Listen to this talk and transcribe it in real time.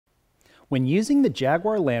When using the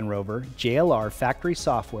Jaguar Land Rover JLR factory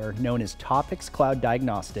software known as TOPIx Cloud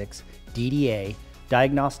Diagnostics, DDA,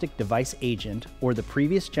 Diagnostic Device Agent, or the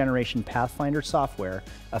previous generation Pathfinder software,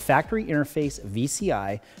 a factory interface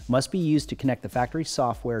VCI must be used to connect the factory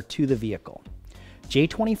software to the vehicle.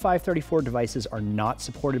 J2534 devices are not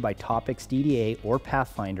supported by TOPIx DDA or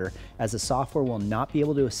Pathfinder, as the software will not be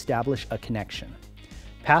able to establish a connection.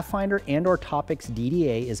 Pathfinder and/or TOPIx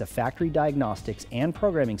DDA is a factory diagnostics and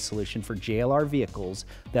programming solution for JLR vehicles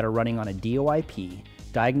that are running on a DoIP,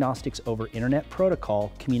 Diagnostics Over Internet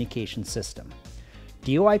Protocol communication system.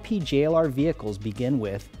 DoIP JLR vehicles begin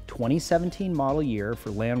with 2017 model year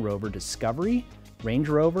for Land Rover Discovery, Range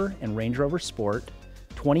Rover, and Range Rover Sport,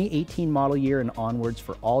 2018 model year and onwards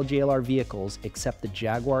for all JLR vehicles except the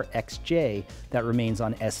Jaguar XJ that remains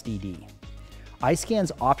on SDD.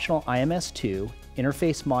 iSCAN's optional IMS2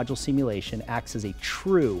 interface module simulation acts as a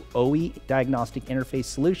true OE diagnostic interface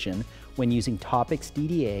solution when using TOPIx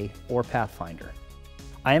DDA or Pathfinder.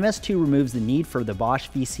 IMS2 removes the need for the Bosch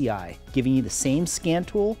VCI, giving you the same scan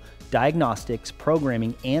tool, diagnostics,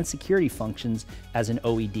 programming, and security functions as an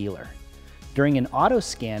OE dealer. During an auto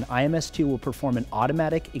scan, IMS2 will perform an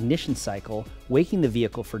automatic ignition cycle, waking the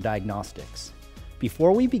vehicle for diagnostics.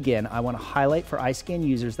 Before we begin, I want to highlight for iSCAN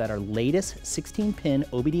users that our latest 16-pin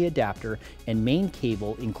OBD adapter and main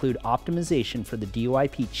cable include optimization for the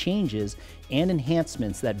DoIP changes and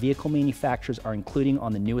enhancements that vehicle manufacturers are including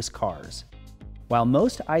on the newest cars. While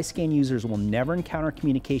most iSCAN users will never encounter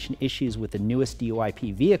communication issues with the newest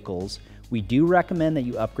DoIP vehicles, we do recommend that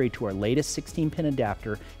you upgrade to our latest 16-pin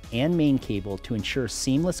adapter and main cable to ensure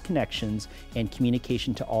seamless connections and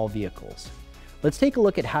communication to all vehicles. Let's take a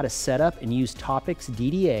look at how to set up and use TOPIx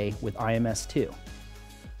DDA with IMS2.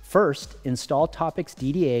 First, install TOPIx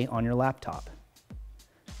DDA on your laptop.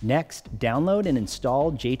 Next, download and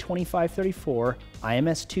install J2534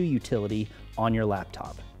 IMS2 utility on your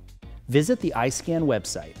laptop. Visit the iSCAN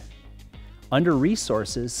website. Under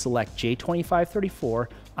Resources, select J2534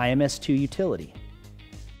 IMS2 utility.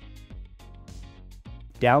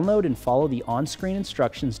 Download and follow the on-screen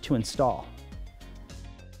instructions to install.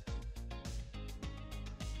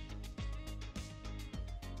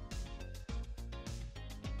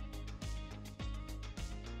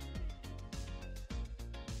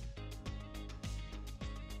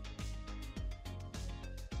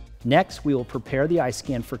 Next, we will prepare the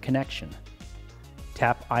iSCAN for connection.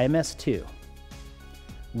 Tap IMS2.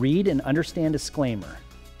 Read and understand disclaimer.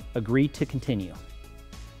 Agree to continue.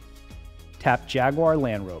 Tap Jaguar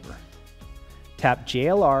Land Rover. Tap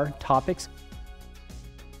JLR TOPIx.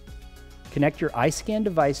 Connect your iSCAN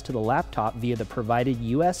device to the laptop via the provided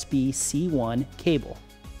USB-C1 cable.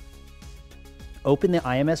 Open the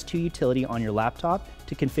IMS2 utility on your laptop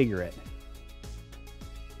to configure it.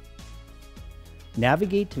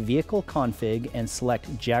 Navigate to Vehicle Config and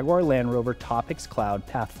select Jaguar Land Rover TOPIx Cloud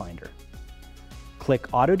Pathfinder.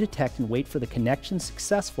 Click Auto Detect and wait for the connection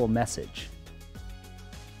successful message.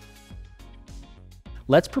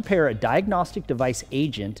 Let's prepare a Diagnostic Device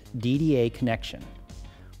Agent DDA connection.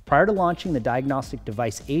 Prior to launching the Diagnostic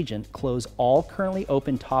Device Agent, close all currently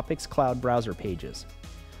open TOPIx Cloud browser pages.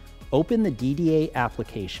 Open the DDA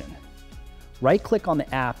application. Right-click on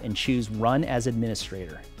the app and choose Run as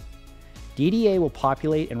Administrator. DDA will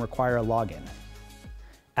populate and require a login.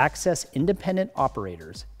 Access independent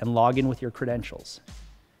operators and log in with your credentials.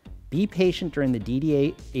 Be patient during the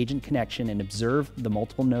DDA agent connection and observe the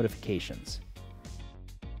multiple notifications.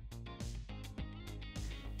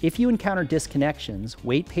 If you encounter disconnections,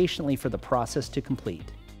 wait patiently for the process to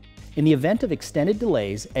complete. In the event of extended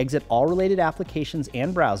delays, exit all related applications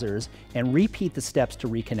and browsers and repeat the steps to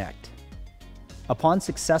reconnect. Upon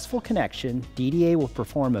successful connection, DDA will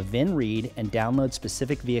perform a VIN read and download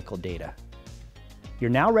specific vehicle data. You're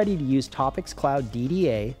now ready to use TOPIx Cloud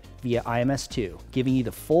DDA via IMS2, giving you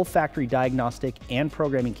the full factory diagnostic and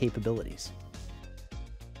programming capabilities.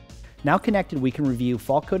 Now connected, we can review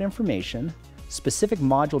fault code information, specific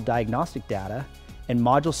module diagnostic data, and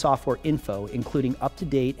module software info, including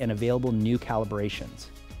up-to-date and available new calibrations.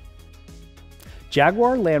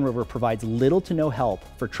 Jaguar Land Rover provides little to no help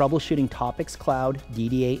for troubleshooting TOPIx Cloud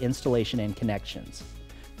DDA installation and connections.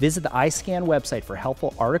 Visit the iSCAN website for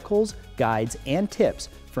helpful articles, guides, and tips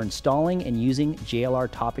for installing and using JLR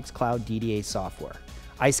TOPIx Cloud DDA software.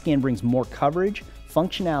 iSCAN brings more coverage,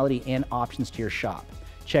 functionality, and options to your shop.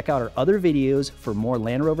 Check out our other videos for more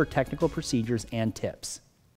Land Rover technical procedures and tips.